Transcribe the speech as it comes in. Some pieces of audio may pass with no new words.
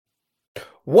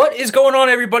What is going on,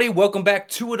 everybody? Welcome back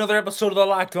to another episode of the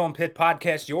Locked On Pitt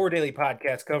Podcast, your daily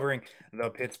podcast covering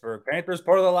the Pittsburgh Panthers,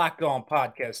 part of the Locked On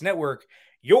Podcast Network,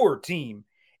 your team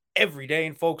every day.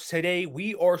 And folks, today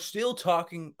we are still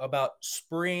talking about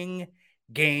spring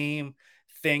game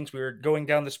things. We're going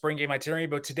down the spring game itinerary,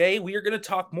 but today we are going to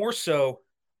talk more so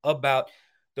about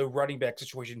the running back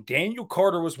situation. Daniel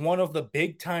Carter was one of the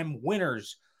big time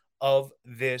winners of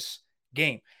this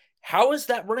game. How is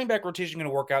that running back rotation going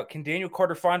to work out? Can Daniel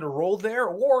Carter find a role there,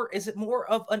 or is it more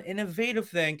of an innovative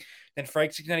thing that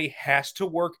Frank Cignetti has to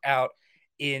work out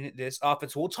in this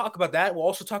offense? We'll talk about that. We'll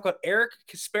also talk about Eric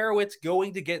Kasperowitz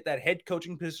going to get that head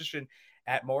coaching position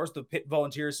at Mars. The Pitt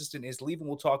volunteer assistant is leaving.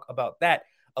 We'll talk about that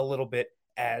a little bit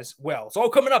as well. It's all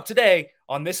coming up today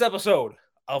on this episode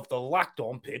of the Locked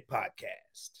On Pitt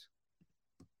Podcast.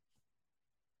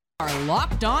 Are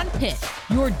Locked On Pitt,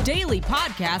 your daily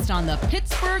podcast on the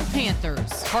Pittsburgh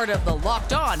Panthers, part of the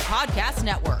Locked On Podcast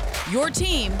Network, your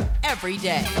team every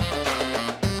day.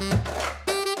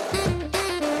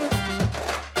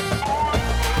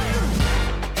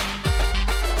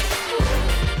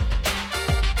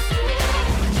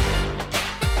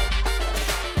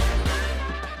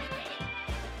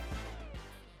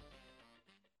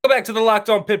 Welcome back to the Locked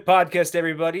On Pitt Podcast,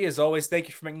 everybody. As always, thank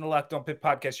you for making the Locked On Pitt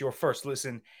Podcast your first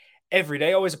listen every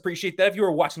day. Always appreciate that. If you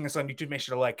are watching this on YouTube, make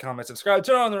sure to like, comment, subscribe,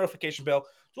 turn on the notification bell,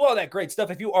 do all that great stuff.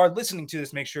 If you are listening to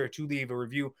this, make sure to leave a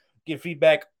review, give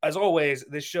feedback. As always,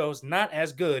 this show's not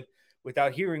as good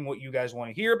without hearing what you guys want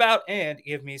to hear about and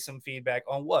give me some feedback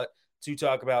on what to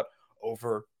talk about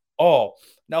overall.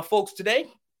 Now, folks, today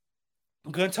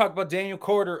I'm going to talk about Daniel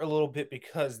Carter a little bit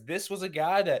because this was a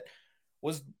guy that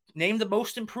was named the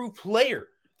most improved player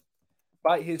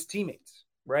by his teammates,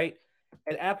 right?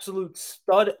 An absolute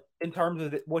stud in terms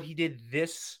of what he did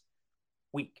this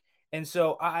week. And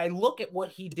so I look at what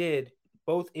he did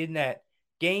both in that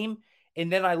game,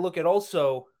 and then I look at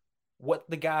also what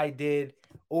the guy did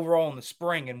overall in the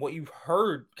spring and what you've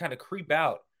heard kind of creep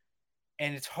out.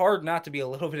 And it's hard not to be a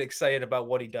little bit excited about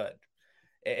what he did,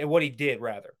 and what he did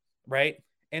rather, right?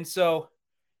 And so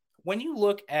when you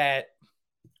look at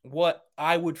what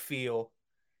I would feel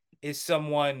is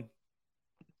someone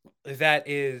that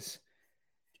is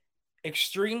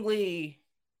extremely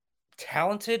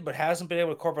talented but hasn't been able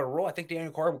to carve out a role, I think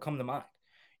Daniel Carter would come to mind.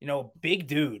 You know, big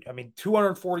dude. I mean,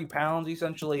 240 pounds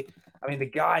essentially. I mean, the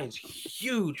guy is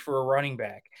huge for a running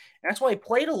back. And that's why he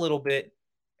played a little bit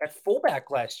at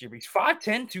fullback last year. He's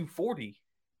 5'10", 240.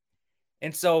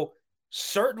 And so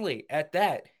certainly at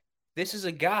that, this is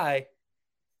a guy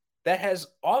that has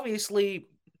obviously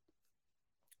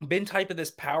been type of this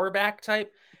power back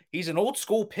type. He's an old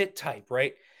school Pitt type,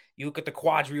 right? You look at the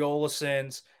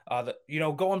Quadriolisons,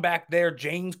 going back there,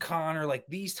 James Conner, like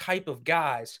these type of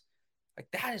guys, like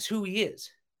that is who he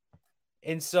is.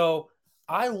 And so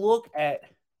I look at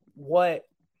what,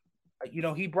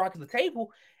 he brought to the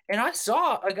table, and I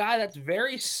saw a guy that's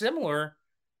very similar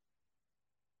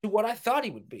to what I thought he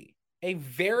would be. A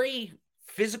very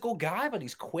physical guy, but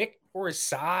he's quick for his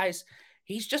size.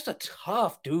 He's just a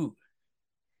tough dude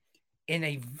and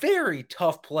a very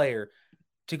tough player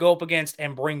to go up against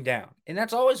and bring down. And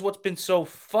that's always what's been so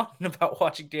fun about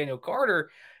watching Daniel Carter,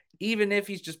 even if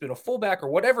he's just been a fullback or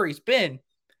whatever he's been.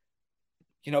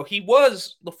 You know, he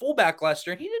was the fullback last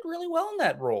year, and he did really well in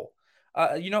that role.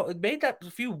 It made that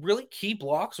a few really key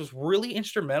blocks, was really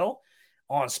instrumental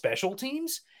on special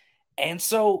teams. And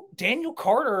so Daniel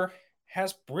Carter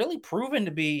has really proven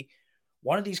to be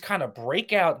one of these kind of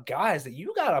breakout guys that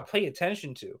you got to pay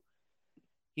attention to.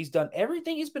 He's done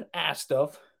everything he's been asked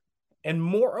of, and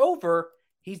moreover,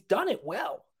 he's done it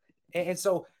well. And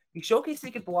so he showcased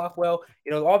he could block well.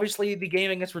 You know, obviously the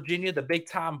game against Virginia, the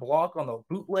big-time block on the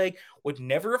bootleg would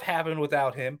never have happened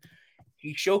without him.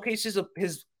 He showcases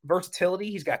his versatility.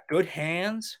 He's got good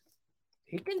hands.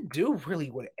 He can do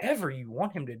really whatever you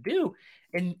want him to do.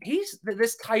 And he's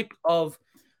this type of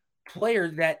player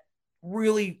that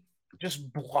really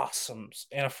just blossoms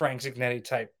in a Frank Cignetti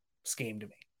type scheme to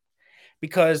me.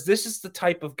 Because this is the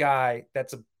type of guy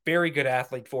that's a very good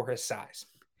athlete for his size.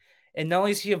 And not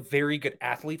only is he a very good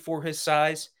athlete for his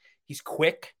size, he's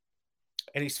quick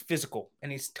and he's physical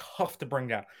and he's tough to bring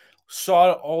down.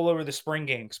 Saw it all over the spring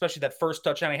game, especially that first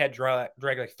touchdown. He had dragged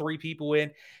like 3 people in,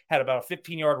 had about a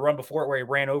 15-yard run before it where he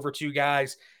ran over 2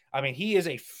 guys. I mean, he is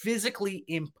a physically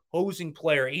imposing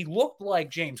player. He looked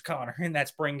like James Conner in that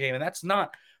spring game, and that's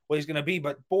not what he's going to be.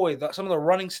 But, boy, some of the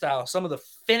running style, some of the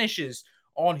finishes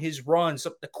on his runs,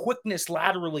 the quickness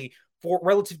laterally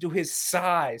relative to his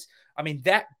size. I mean,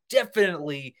 that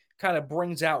definitely kind of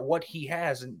brings out what he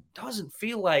has, and doesn't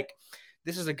feel like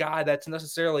this is a guy that's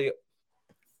necessarily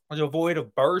devoid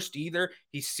of burst either.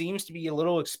 He seems to be a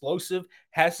little explosive,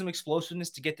 has some explosiveness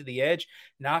to get to the edge.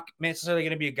 Not necessarily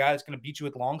going to be a guy that's going to beat you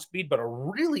with long speed, but a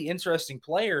really interesting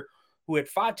player who at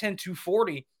 5'10",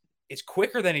 240 is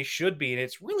quicker than he should be. And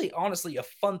it's really honestly a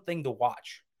fun thing to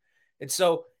watch. And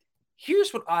so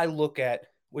here's what I look at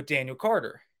with Daniel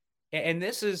Carter. And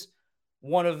this is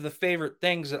one of the favorite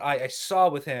things that I saw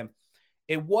with him.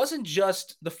 It wasn't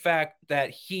just the fact that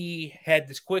he had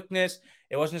this quickness.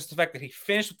 It wasn't just the fact that he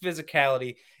finished with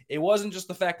physicality. It wasn't just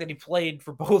the fact that he played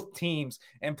for both teams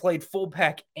and played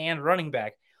fullback and running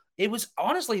back. It was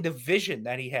honestly the vision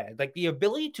that he had, like the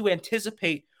ability to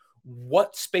anticipate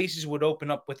what spaces would open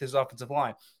up with his offensive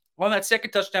line. On that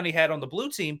second touchdown he had on the blue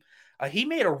team, he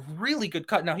made a really good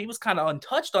cut. Now, he was kind of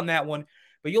untouched on that one,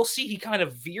 but you'll see he kind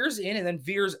of veers in and then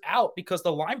veers out because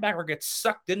the linebacker gets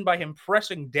sucked in by him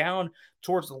pressing down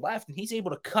towards the left, and he's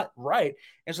able to cut right.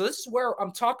 And so this is where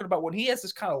I'm talking about when he has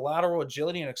this kind of lateral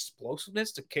agility and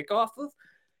explosiveness to kick off of,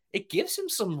 it gives him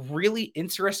some really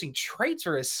interesting traits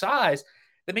for his size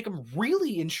that make him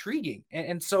really intriguing.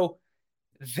 And so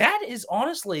that is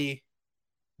honestly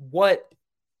what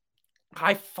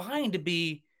I find to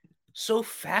be so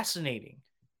fascinating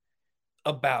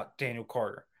about Daniel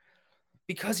Carter,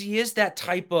 because he is that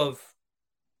type of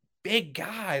big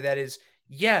guy that is,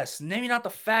 yes, maybe not the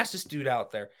fastest dude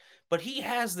out there, but he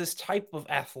has this type of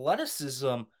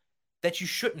athleticism that you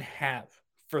shouldn't have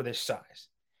for this size.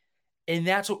 And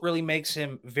that's what really makes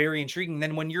him very intriguing.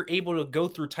 Then when you're able to go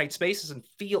through tight spaces and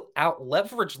feel out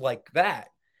leverage like that,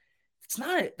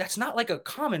 that's not like a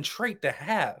common trait to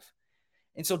have.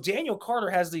 And so Daniel Carter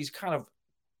has these kind of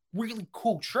really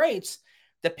cool traits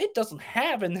that Pitt doesn't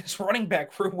have in this running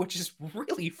back room, which is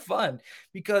really fun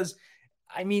because,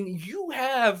 I mean, you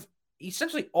have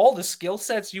essentially all the skill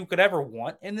sets you could ever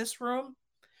want in this room.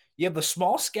 You have the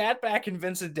small scat back in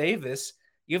Vincent Davis.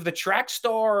 You have the track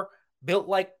star built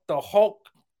like the Hulk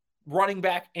running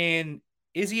back in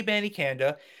Izzy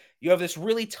Abanikanda. You have this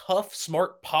really tough,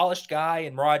 smart, polished guy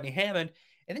in Rodney Hammond.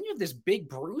 And then you have this big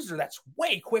bruiser that's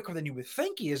way quicker than you would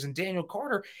think he is in Daniel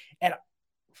Carter. And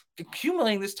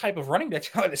accumulating this type of running back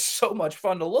talent is so much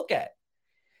fun to look at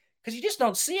because you just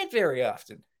don't see it very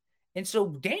often. And so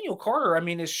Daniel Carter, I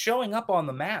mean, is showing up on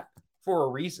the map for a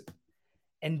reason.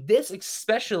 And this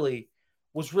especially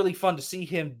was really fun to see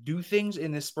him do things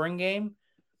in this spring game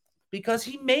because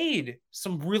he made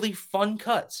some really fun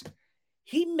cuts.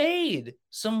 He made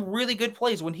some really good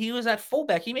plays. When he was at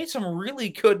fullback, he made some really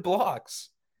good blocks.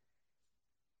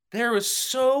 There was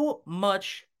so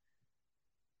much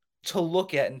to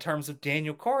look at in terms of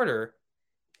Daniel Carter,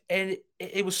 and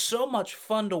it was so much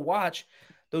fun to watch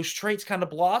those traits kind of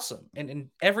blossom, and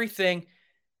everything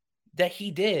that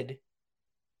he did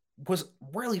was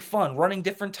really fun. Running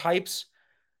different types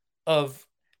of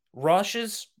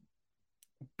rushes,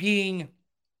 being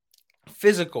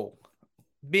physical,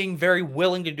 being very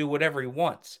willing to do whatever he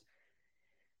wants.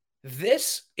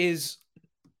 This is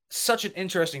such an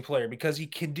interesting player because he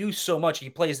can do so much. He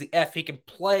plays the F. He can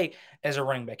play as a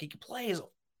running back. He can play as a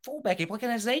fullback. He can play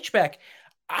as an H-back.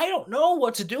 I don't know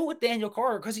what to do with Daniel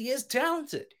Carter because he is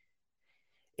talented.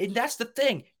 And that's the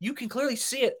thing. You can clearly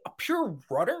see it. A pure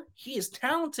runner, he is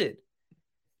talented.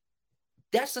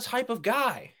 That's the type of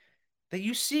guy that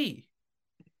you see.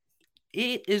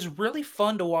 It is really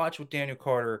fun to watch what Daniel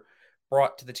Carter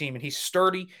brought to the team. And he's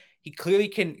sturdy. He clearly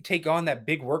can take on that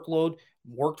big workload.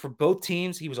 Worked for both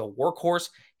teams. He was a workhorse.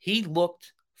 He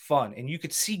looked fun. And you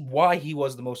could see why he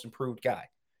was the most improved guy.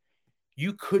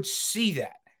 You could see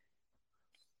that.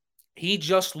 He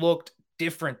just looked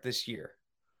different this year.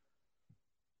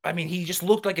 I mean, he just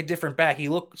looked like a different back. He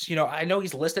looks, I know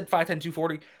he's listed 5'10",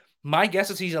 240. My guess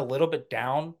is he's a little bit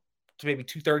down to maybe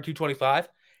 230, 225.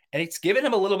 And it's given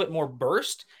him a little bit more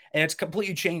burst, and it's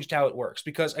completely changed how it works.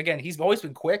 Because, again, he's always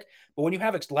been quick, but when you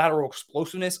have lateral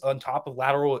explosiveness on top of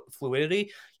lateral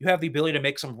fluidity, you have the ability to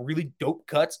make some really dope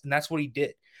cuts, and that's what he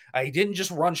did. He didn't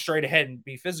just run straight ahead and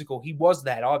be physical. He was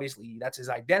that, obviously. That's his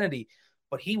identity.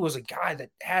 But he was a guy that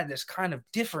had this kind of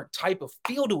different type of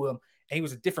feel to him, and he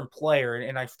was a different player.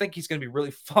 And I think he's going to be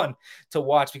really fun to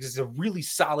watch because he's a really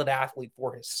solid athlete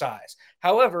for his size.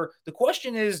 However, the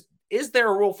question is there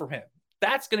a role for him?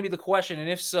 That's going to be the question. And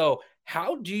if so,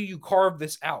 how do you carve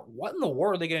this out? What in the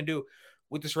world are they going to do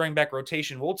with this running back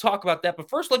rotation? We'll talk about that. But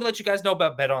first, let me let you guys know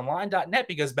about betonline.net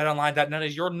because betonline.net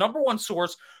is your number one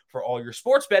source for all your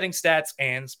sports betting stats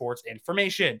and sports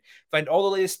information. Find all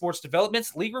the latest sports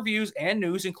developments, league reviews, and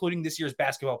news, including this year's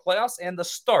basketball playoffs and the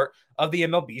start of the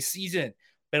MLB season.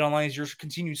 BetOnline is your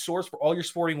continued source for all your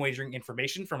sporting wagering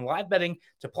information, from live betting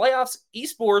to playoffs,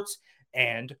 esports,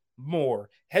 and more.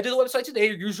 Head to the website today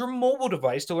or use your mobile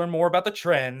device to learn more about the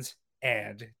trends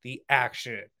and the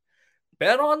action.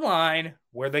 Bet online,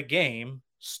 where the game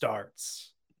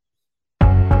starts.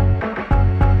 Welcome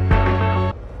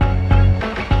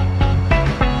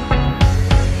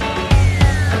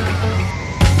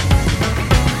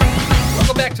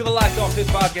back to the Locked On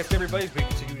Pits podcast, everybody. We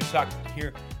continue to talk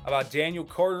here about Daniel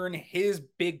Carter and his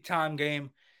big-time game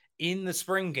in the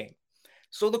spring game.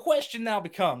 So the question now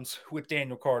becomes with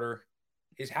Daniel Carter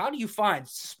is, how do you find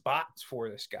spots for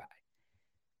this guy?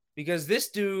 Because this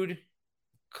dude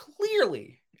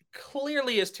clearly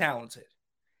is talented.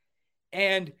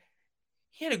 And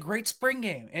he had a great spring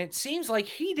game. And it seems like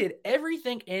he did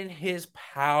everything in his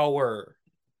power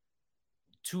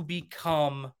to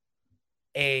become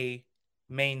a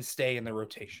mainstay in the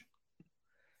rotation.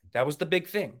 That was the big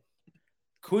thing.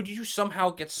 Could you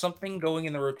somehow get something going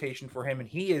in the rotation for him? And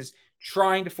he is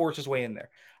trying to force his way in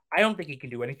there. I don't think he can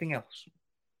do anything else.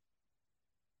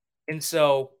 And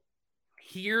so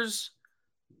here's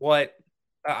what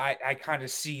I kind of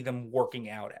see them working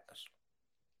out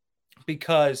as.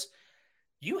 Because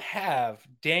you have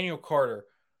Daniel Carter,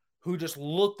 who just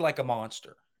looked like a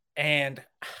monster. And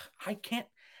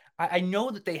I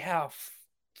know that they have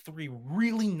three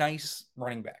really nice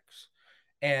running backs.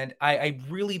 And I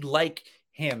really like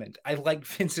Hammond. I like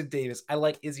Vincent Davis. I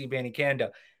like Izzy Abanikanda.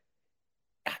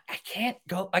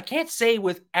 I can't say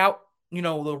without,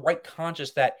 the right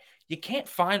conscience that you can't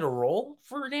find a role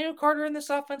for Daniel Carter in this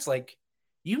offense. Like,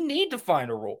 you need to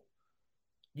find a role.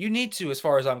 You need to, as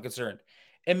far as I'm concerned.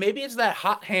 And maybe it's that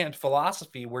hot hand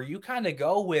philosophy where you kind of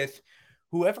go with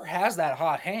whoever has that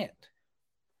hot hand.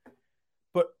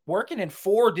 But working in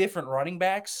 4 different running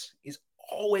backs is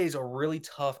always a really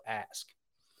tough ask,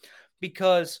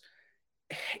 because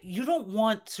you don't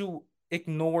want to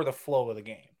ignore the flow of the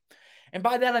game. And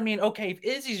by that, I mean, okay, if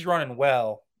Izzy's running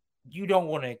well, you don't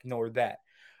want to ignore that.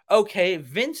 Okay, if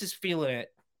Vince is feeling it,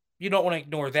 you don't want to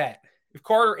ignore that. If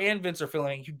Carter and Vince are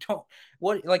feeling it, you don't.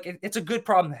 It's a good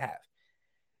problem to have.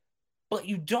 But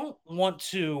you don't want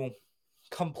to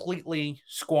completely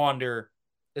squander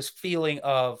this feeling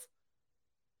of,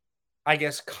 I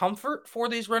guess, comfort for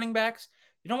these running backs.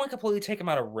 You don't want to completely take them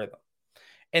out of rhythm.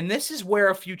 And this is where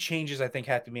a few changes, I think,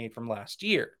 have to be made from last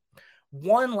year.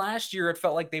 One, last year, it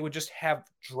felt like they would just have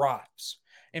drives.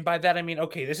 And by that, I mean,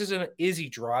 okay, this is an Izzy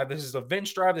drive. This is a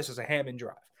Vince drive. This is a Hammond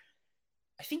drive.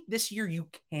 I think this year you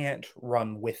can't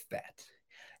run with that.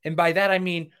 And by that, I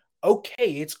mean,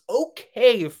 okay, it's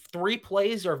okay if 3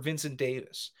 plays are Vincent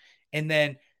Davis and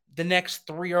then the next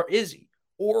 3 are Izzy.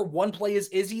 Or 1 play is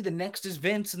Izzy, the next is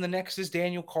Vince, and the next is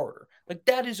Daniel Carter. Like,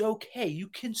 that is okay. You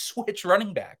can switch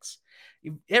running backs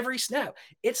every snap.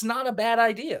 It's not a bad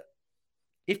idea.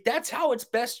 If that's how it's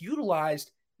best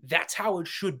utilized, that's how it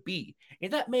should be.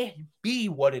 And that may be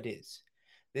what it is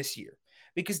this year.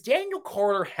 Because Daniel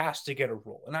Carter has to get a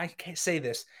role. And I can't say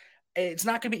this. It's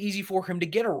not going to be easy for him to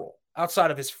get a role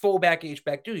outside of his fullback,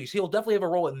 H-back duties. He'll definitely have a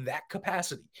role in that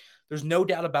capacity. There's no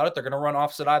doubt about it. They're going to run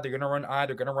offset eye. They're going to run I.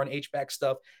 They're going to run H-back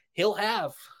stuff. He'll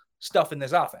have stuff in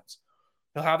this offense.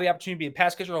 He'll have the opportunity to be a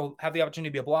pass catcher. He'll have the opportunity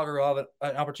to be a blocker. He'll have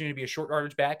an opportunity to be a short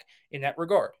yardage back in that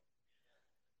regard.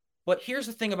 But here's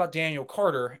the thing about Daniel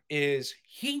Carter is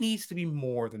he needs to be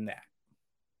more than that.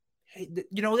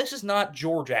 This is not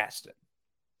George Aston.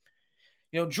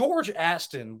 George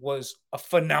Aston was a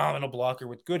phenomenal blocker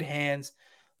with good hands,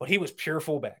 but he was pure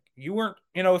fullback. You weren't,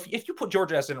 if you put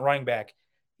George Aston running back,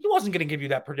 he wasn't going to give you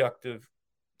that productive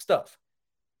stuff.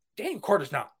 Daniel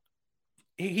Carter's not.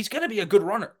 He's going to be a good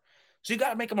runner. So you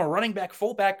got to make him a running back,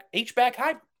 fullback, H-back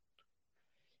hybrid.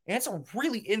 And it's a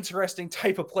really interesting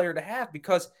type of player to have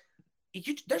because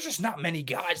there's just not many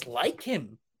guys like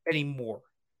him anymore.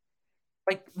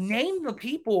 Like, name the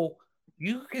people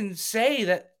you can say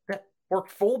that work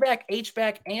fullback,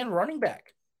 H-back, and running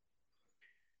back.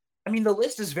 I mean, the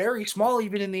list is very small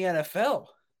even in the NFL.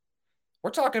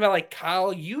 We're talking about like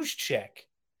Kyle Juszczyk.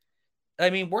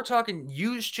 I mean, we're talking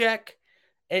Juszczyk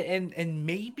and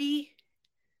maybe,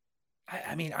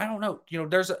 I don't know.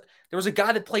 There was a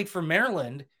guy that played for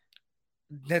Maryland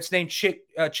that's named Chig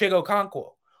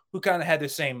Okonkwo, who kind of had the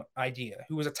same idea,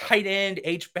 who was a tight end,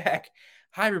 H-back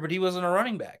hybrid, but he wasn't a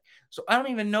running back. So I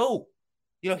don't even know.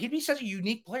 He'd be such a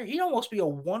unique player. He'd almost be a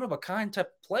one-of-a-kind type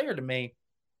of player to me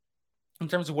in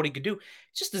terms of what he could do.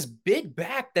 It's just this big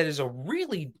back that is a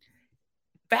really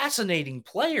fascinating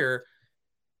player,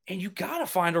 and you got to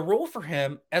find a role for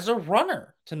him as a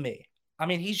runner to me. I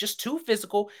mean, he's just too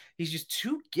physical. He's just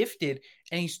too gifted,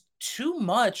 and he's too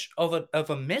much of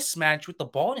a mismatch with the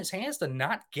ball in his hands to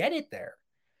not get it there.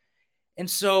 And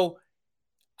so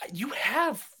you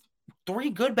have 3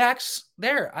 good backs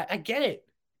there. I get it.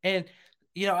 And,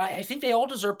 I think they all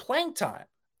deserve playing time.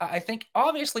 I think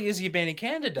obviously Izzy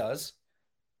Abanikanda does.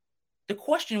 The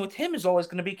question with him is always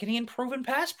going to be, can he improve in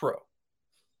pass pro?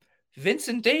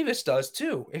 Vincent Davis does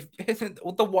too. If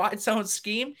with the wide zone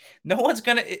scheme, no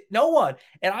one,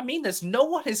 and I mean this, no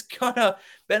one is gonna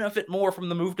benefit more from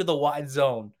the move to the wide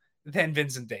zone than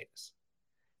Vincent Davis.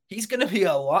 He's going to be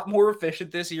a lot more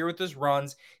efficient this year with his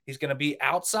runs. He's going to be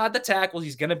outside the tackles.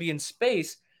 He's going to be in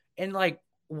space. And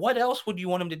what else would you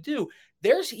want him to do?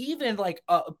 There's even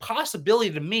a possibility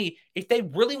to me, if they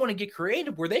really want to get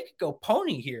creative, where they could go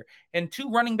pony here and 2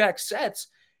 running back sets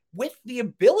with the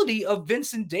ability of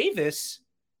Vincent Davis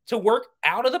to work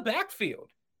out of the backfield.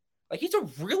 He's a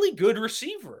really good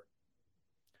receiver.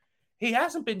 He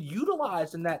hasn't been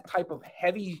utilized in that type of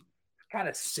heavy kind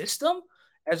of system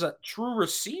as a true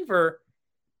receiver,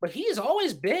 but he has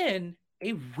always been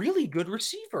a really good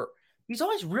receiver. He's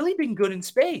always really been good in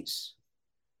space.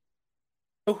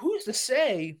 So who's to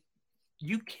say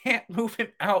you can't move him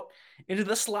out into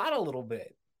the slot a little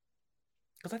bit?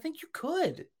 Because I think you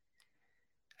could.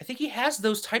 I think he has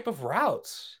those type of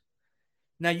routes.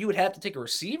 Now, you would have to take a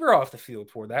receiver off the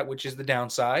field for that, which is the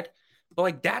downside.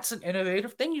 But that's an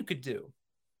innovative thing you could do.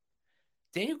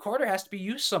 Daniel Carter has to be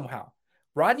used somehow.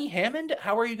 Rodney Hammond,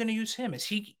 how are you going to use him? Is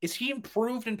he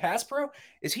improved in pass pro?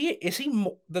 Is he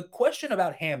the question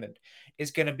about Hammond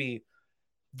is going to be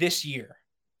this year.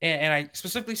 And I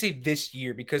specifically say this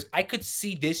year because I could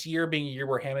see this year being a year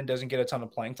where Hammond doesn't get a ton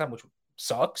of playing time, which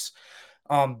sucks.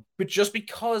 But just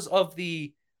because of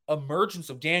the emergence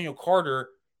of Daniel Carter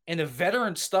and the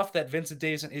veteran stuff that Vincent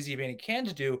Davis and Izzy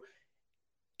Abanikanda do,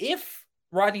 if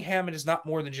Rodney Hammond is not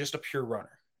more than just a pure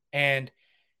runner and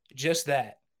just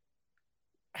that,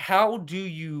 how do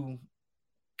you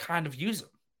kind of use him?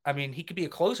 I mean, he could be a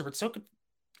closer, but so could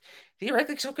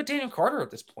Daniel Carter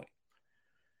at this point.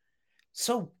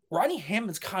 So Rodney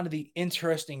Hammond's kind of the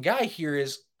interesting guy here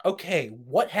is, okay,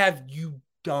 what have you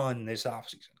done this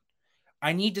offseason?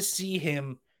 I need to see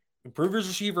him improve as a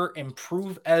receiver,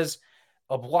 improve as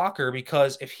a blocker,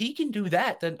 because if he can do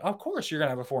that, then of course you're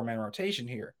going to have a 4-man rotation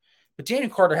here. But Daniel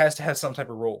Carter has to have some type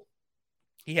of role.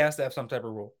 He has to have some type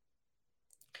of role.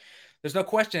 There's no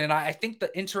question. And I think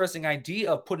the interesting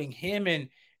idea of putting him and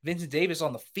Vincent Davis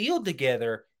on the field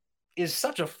together is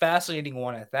such a fascinating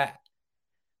one at that.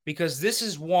 Because this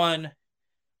is one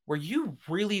where you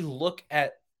really look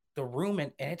at the room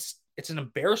and it's an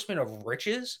embarrassment of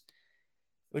riches,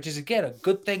 which is, again, a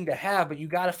good thing to have, but you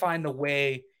got to find a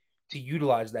way to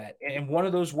utilize that. And one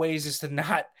of those ways is to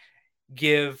not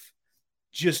give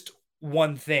just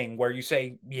one thing where you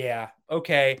say, yeah,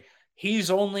 okay, he's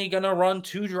only going to run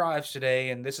 2 drives today,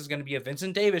 and this is going to be a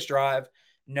Vincent Davis drive.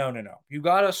 No. You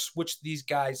got to switch these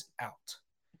guys out.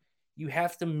 You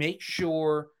have to make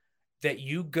sure that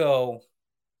you go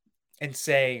and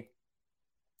say,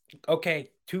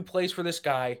 okay, 2 plays for this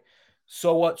guy.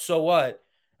 So what?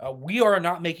 We are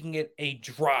not making it a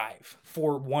drive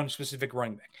for one specific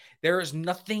running back. There is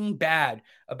nothing bad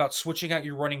about switching out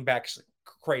your running backs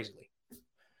crazily.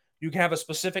 You can have a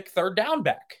specific 3rd down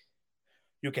back.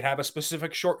 You can have a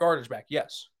specific short yardage back,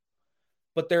 yes.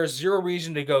 But there's zero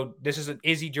reason to go, this is an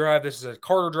Izzy drive, this is a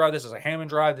Carter drive, this is a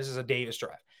Hammond drive, this is a Davis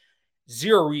drive.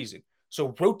 Zero reason.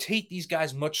 So rotate these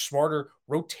guys much smarter,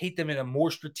 rotate them in a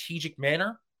more strategic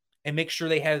manner, and make sure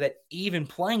they have that even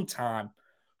playing time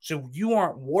so you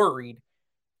aren't worried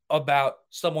about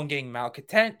someone getting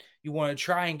malcontent. You want to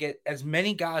try and get as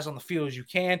many guys on the field as you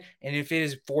can, and if it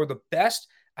is for the best,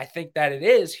 I think that it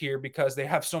is here because they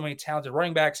have so many talented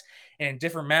running backs, and in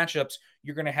different matchups,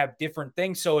 you're going to have different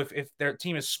things. So if their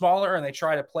team is smaller and they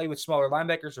try to play with smaller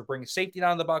linebackers or bring a safety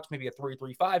down the box, maybe a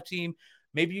 3-3-5 team,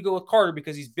 maybe you go with Carter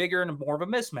because he's bigger and more of a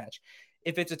mismatch.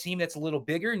 If it's a team that's a little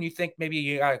bigger and you think maybe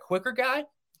you got a quicker guy,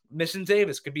 Vincent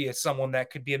Davis could be someone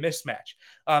that could be a mismatch.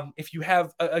 If you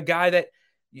have a guy that,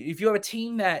 if you have a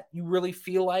team that you really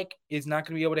feel like is not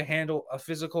going to be able to handle a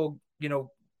physical,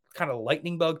 kind of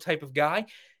lightning bug type of guy,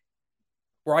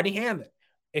 Rodney Hammond.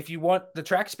 If you want the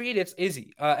track speed, it's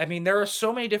Izzy. There are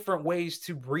so many different ways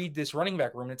to breed this running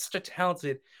back room. It's such a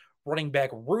talented running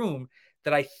back room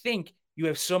that I think you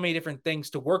have so many different things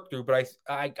to work through. But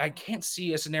I can't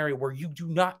see a scenario where you do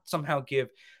not somehow give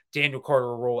Daniel Carter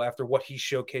a role after what he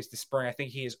showcased this spring. I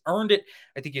think he has earned it.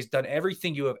 I think he's done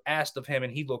everything you have asked of him,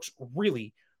 and he looks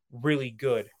really, really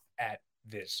good at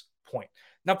this point.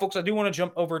 Now, folks, I do want to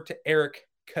jump over to Eric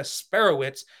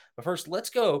Kasperowicz, but first, let's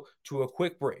go to a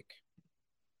quick break.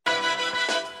 All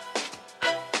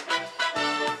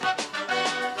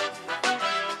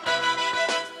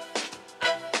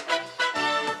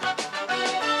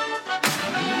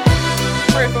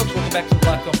right, folks, welcome back to the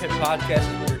Locked On Pitt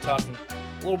podcast. We're talking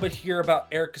a little bit here about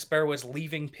Eric Kasperowicz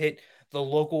leaving Pitt the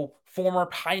local former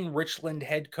Pine Richland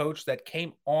head coach that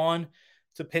came on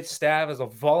to Pitt staff as a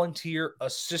volunteer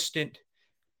assistant.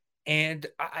 And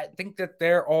I think that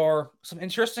there are some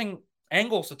interesting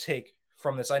angles to take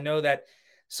from this. I know that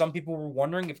some people were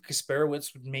wondering if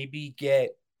Kasperowicz would maybe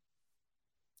get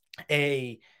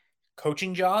a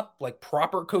coaching job, like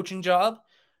proper coaching job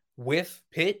with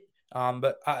Pitt.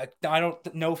 But I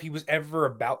don't know if he was ever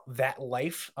about that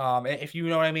life. If you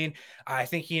know what I mean, I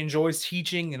think he enjoys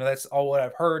teaching. That's all what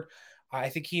I've heard. I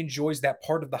think he enjoys that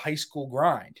part of the high school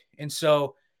grind. And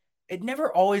so it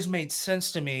never always made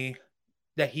sense to me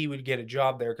that he would get a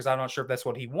job there because I'm not sure if that's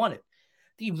what he wanted.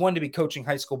 He wanted to be coaching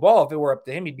high school ball. If it were up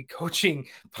to him, he'd be coaching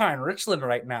Pine Richland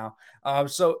right now.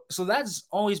 So that's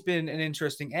always been an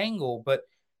interesting angle. But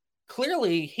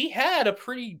clearly, he had a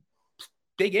pretty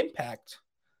big impact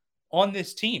on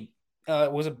this team.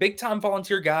 Was a big time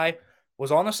volunteer guy.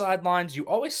 Was on the sidelines. You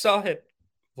always saw him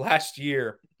last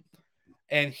year,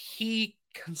 and he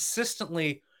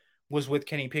consistently was with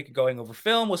Kenny Pickett going over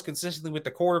film. Was consistently with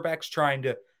the quarterbacks trying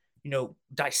to,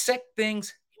 dissect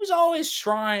things. He was always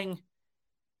trying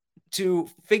to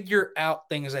figure out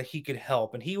things that he could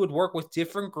help. And he would work with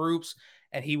different groups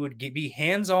and he would be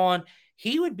hands-on.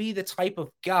 He would be the type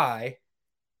of guy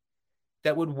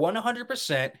that would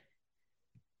 100%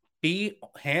 be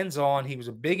hands-on. He was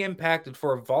a big impact. And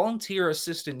for a volunteer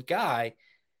assistant guy,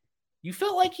 you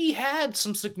felt like he had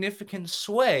some significant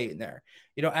sway in there.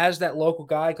 As that local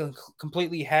guy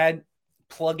completely had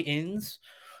plug-ins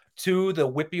to the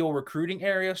WPIAL recruiting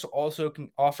area, so also can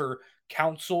offer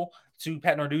counsel to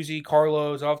Pat Narduzzi,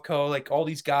 Carlos, Ovco, like all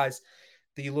these guys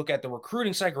that you look at the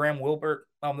recruiting side, Graham Wilbert,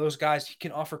 those guys, he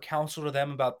can offer counsel to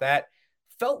them about that.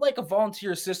 Felt like a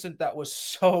volunteer assistant that was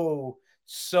so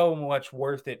much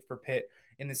worth it for Pitt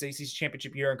in this ACC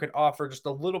championship year and could offer just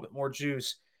a little bit more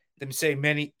juice than, say,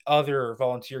 many other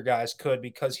volunteer guys could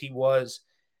because he was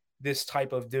this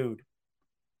type of dude.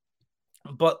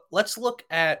 But let's look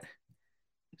at,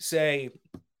 say,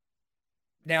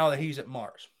 now that he's at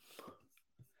Mars.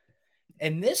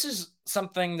 And this is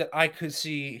something that I could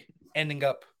see ending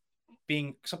up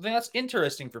being something that's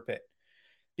interesting for Pitt.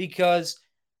 Because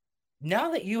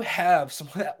now that you have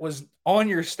someone that was on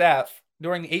your staff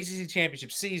during the ACC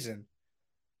championship season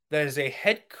that is a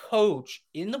head coach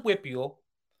in the WPIAL,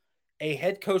 a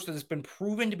head coach that has been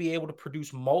proven to be able to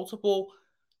produce multiple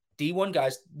D1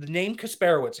 guys, the name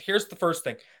Kasperowicz, here's the first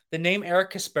thing. The name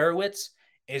Eric Kasperowicz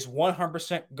is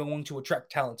 100% going to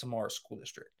attract talent to Mars School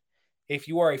District. If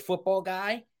you are a football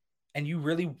guy and you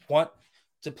really want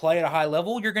to play at a high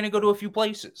level, you're going to go to a few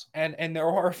places. And there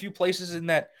are a few places in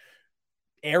that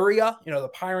area, the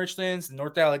Pine Richlands, the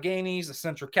North Alleghenies, the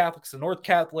Central Catholics, the North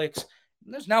Catholics.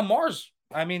 There's now Mars.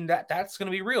 I mean, that's going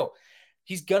to be real.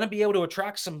 He's going to be able to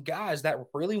attract some guys that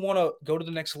really want to go to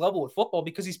the next level with football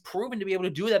because he's proven to be able to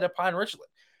do that at Pine Richland.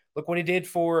 Look what he did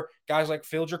for guys like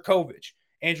Phil Jerkovich,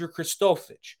 Andrew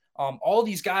Kristofich, all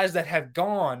these guys that have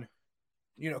gone,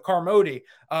 Carmody,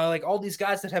 like all these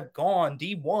guys that have gone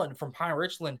D1 from Pine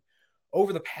Richland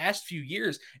over the past few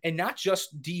years, and not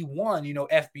just D1,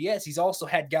 FBS. He's also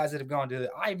had guys that have gone to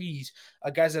the Ivies,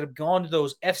 guys that have gone to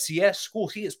those FCS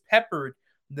schools. He has peppered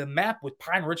the map with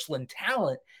Pine Richland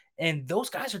talent, and those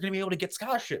guys are going to be able to get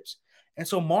scholarships. And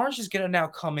so Mars is going to now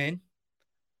come in,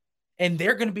 and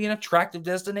they're going to be an attractive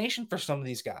destination for some of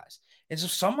these guys. And so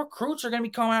some recruits are going to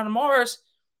be coming out of Mars,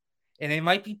 and they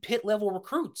might be Pitt-level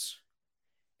recruits.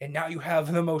 And now you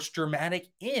have the most dramatic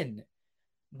in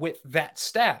with that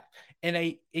staff. And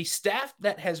a staff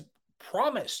that has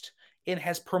promised and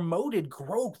has promoted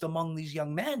growth among these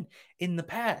young men in the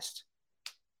past.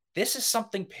 This is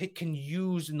something Pitt can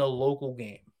use in the local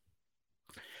game.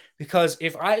 Because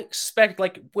if I expect,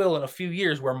 like it will in a few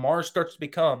years, where Mars starts to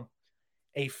become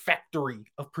a factory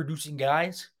of producing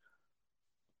guys,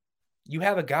 you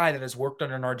have a guy that has worked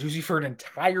under Narduzzi for an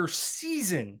entire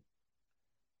season.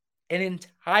 An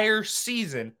entire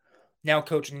season now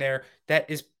coaching there that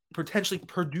is potentially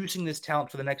producing this talent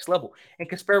for the next level. And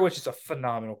Kasperowicz is a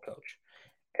phenomenal coach.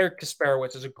 Eric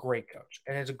Kasperowicz is a great coach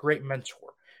and is a great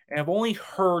mentor. And I've only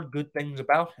heard good things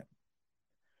about him.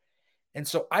 And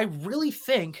so I really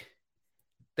think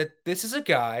that this is a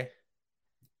guy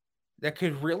that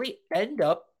could really end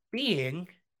up being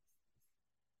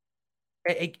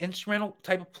an instrumental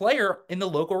type of player in the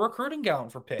local recruiting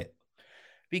ground for Pitt.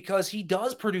 Because he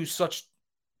does produce such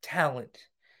talent.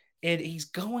 And he's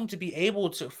going to be able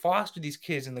to foster these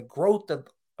kids and the growth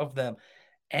of them.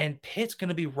 And Pitt's going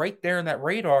to be right there in that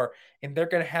radar. And they're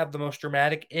going to have the most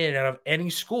dramatic in out of any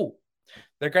school.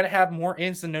 They're going to have more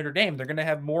ins than Notre Dame. They're going to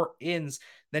have more ins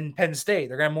than Penn State.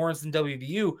 They're going to have more ins than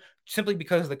WVU simply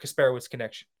because of the Kasperowicz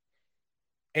connection.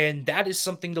 And that is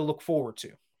something to look forward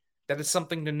to. That is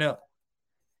something to know.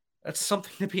 That's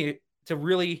something to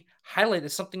really highlight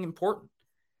as something important.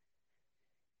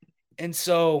 And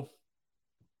so,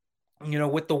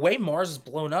 with the way Mars has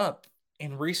blown up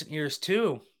in recent years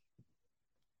too,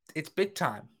 it's big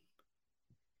time.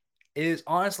 It is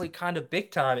honestly kind of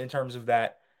big time in terms of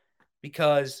that,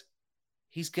 because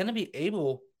he's going to be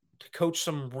able to coach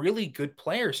some really good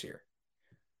players here.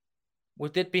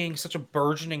 With it being such a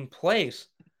burgeoning place,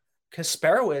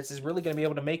 Kasparowicz is really going to be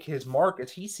able to make his mark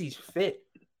as he sees fit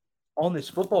on this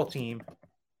football team.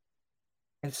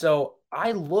 And so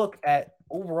I look at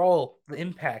overall the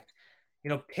impact.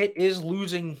 Pitt is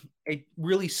losing a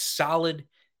really solid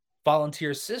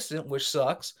volunteer assistant, which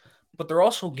sucks, but they're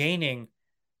also gaining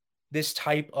this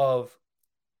type of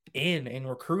in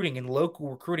recruiting and local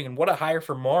recruiting, and what a hire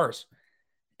for Mars.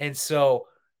 And so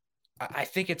I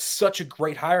think it's such a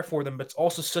great hire for them, but it's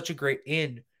also such a great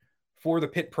in for the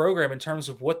Pitt program in terms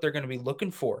of what they're going to be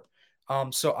looking for.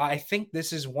 So I think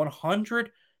this is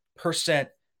 100%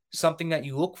 something that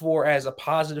you look for as a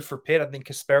positive for Pitt. I think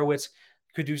Kasparowicz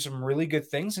could do some really good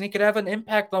things, and he could have an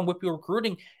impact on WPIAL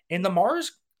recruiting in the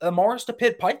Mars to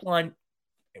Pitt pipeline.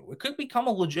 It could become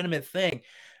a legitimate thing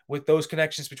with those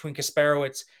connections between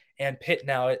Kasparowicz and Pitt.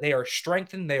 Now they are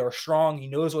strengthened, they are strong. He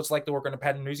knows what it's like to work on a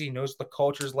Patton Newsy. He knows what the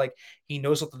culture is like. He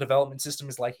knows what the development system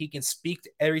is like. He can speak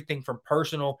to everything from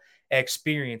personal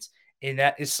experience, and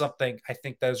that is something I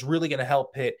think that is really going to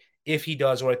help Pitt if he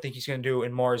does what I think he's going to do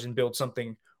in Mars and build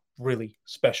something really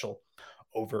special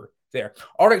over there.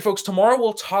 All right, folks, tomorrow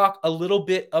we'll talk a little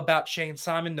bit about Shane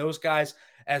Simon, those guys,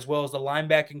 as well as the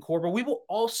linebacking core. But we will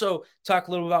also talk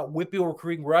a little about WPIAL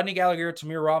recruiting. Rodney Gallagher,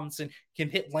 Tamir Robinson, can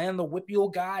Pitt land the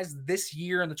WPIAL guys this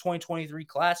year in the 2023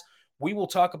 class? We will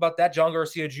talk about that. John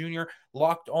Garcia Jr.,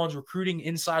 Locked On's recruiting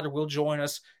insider, will join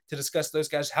us to discuss those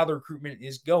guys, how the recruitment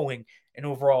is going, and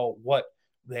overall what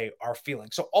they are feeling.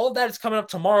 So all of that is coming up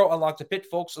tomorrow on Locked to Pitt,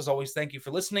 folks. As always, thank you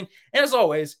for listening. And as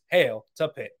always, hail to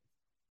Pitt.